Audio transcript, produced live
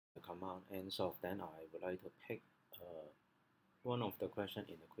command nSolve, then I would like to pick one of the questions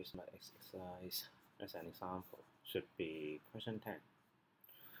in the quiz math exercise as an example. Should be question 10.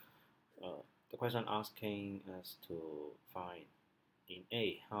 The question asking us to find in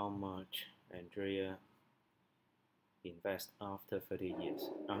A how much Andrea invests after 30 years.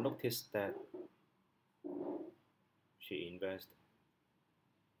 Now notice that she invests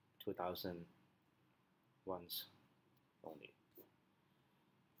 2,000 once only.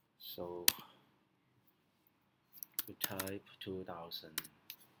 So we type 2,000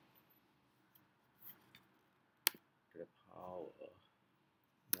 to the power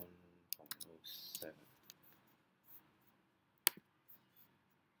 1.07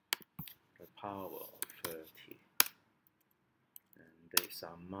 to the power of 30, and this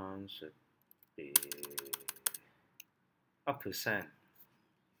amount should be up to cent.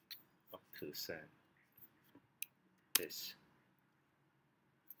 This.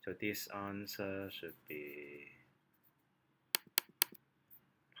 So this answer should be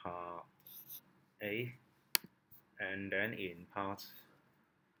part A, and then in part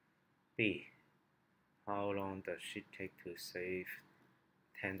B, how long does she take to save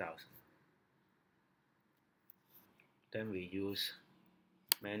 10,000? Then we use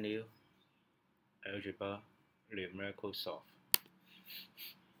menu, algebra, numerical solve.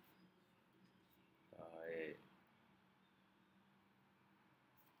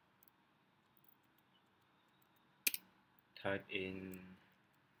 Type in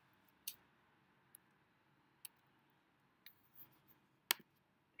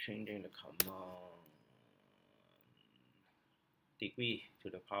changing the command degree to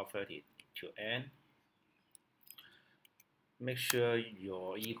the power 30 to n. Make sure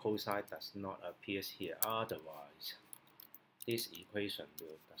your equal sign does not appear here, otherwise this equation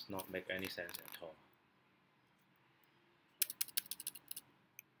does not make any sense at all.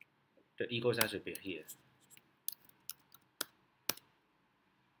 The equal sign should be here,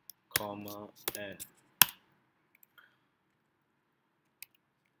 comma n.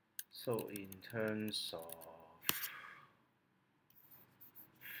 So in terms of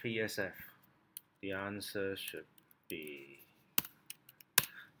VSF, the answer should be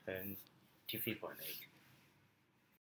 23.8.